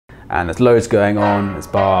and there's loads going on. There's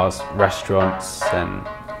bars, restaurants,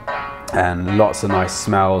 and lots of nice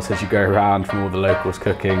smells as you go around from all the locals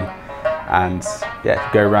cooking. And yeah,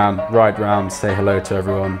 go around, ride around, say hello to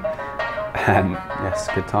everyone, and yes,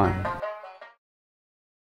 good time.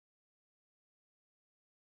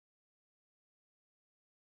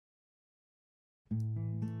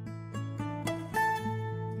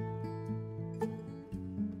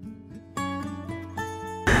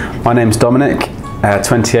 My name's Dominic,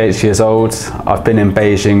 28 years old. I've been in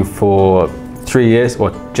Beijing for 3 years,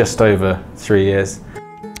 or just over 3 years.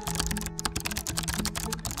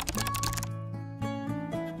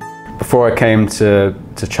 Before I came to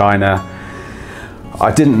China,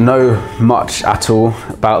 I didn't know much at all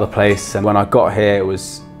about the place, and when I got here it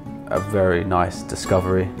was a very nice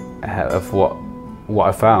discovery of what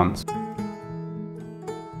I found.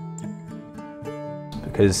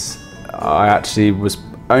 Because I actually was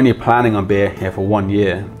only planning on being here for 1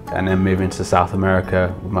 year and then moving to South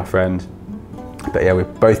America with my friend. But yeah,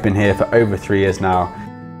 we've both been here for over 3 years now.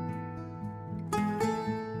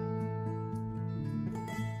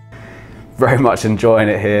 Very much enjoying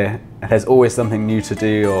it here. There's always something new to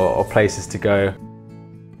do or places to go.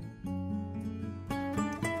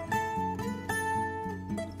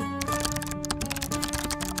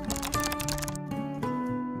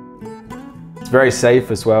 It's very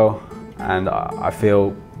safe as well, and I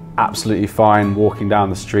feel absolutely fine walking down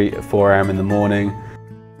the street at 4 AM in the morning.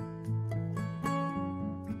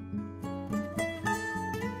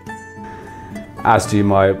 As do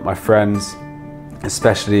my friends,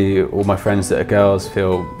 especially all my friends that are girls,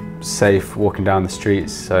 feel safe walking down the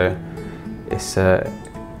streets, so it's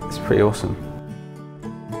pretty awesome.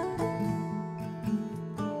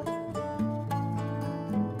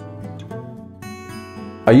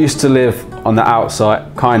 I used to live on the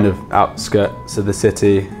outside, kind of outskirts of the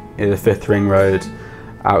city, near the 5th Ring Road,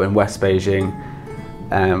 out in West Beijing,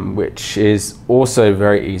 which is also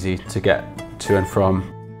very easy to get to and from.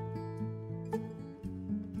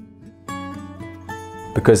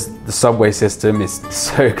 Because the subway system is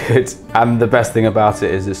so good, and the best thing about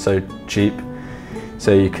it is it's so cheap.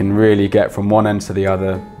 So you can really get from one end to the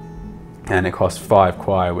other, and it costs 5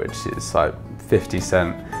 kwai, which is like 50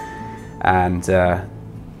 cents. And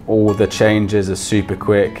all the changes are super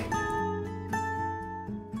quick.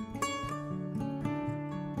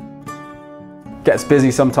 Gets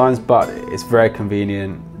busy sometimes, but it's very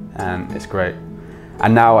convenient and it's great.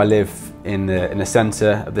 And now I live in the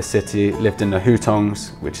centre of the city, lived in the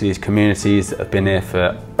hutongs, which are these communities that have been here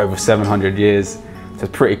for over 700 years. So it's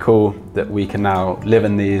pretty cool that we can now live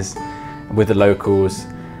in these with the locals,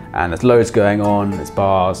 and there's loads going on. There's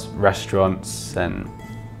bars, restaurants, and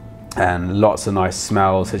lots of nice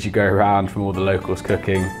smells as you go around from all the locals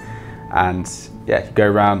cooking. And yeah, you go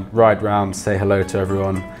around, ride around, say hello to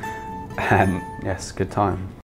everyone, and yes, good time.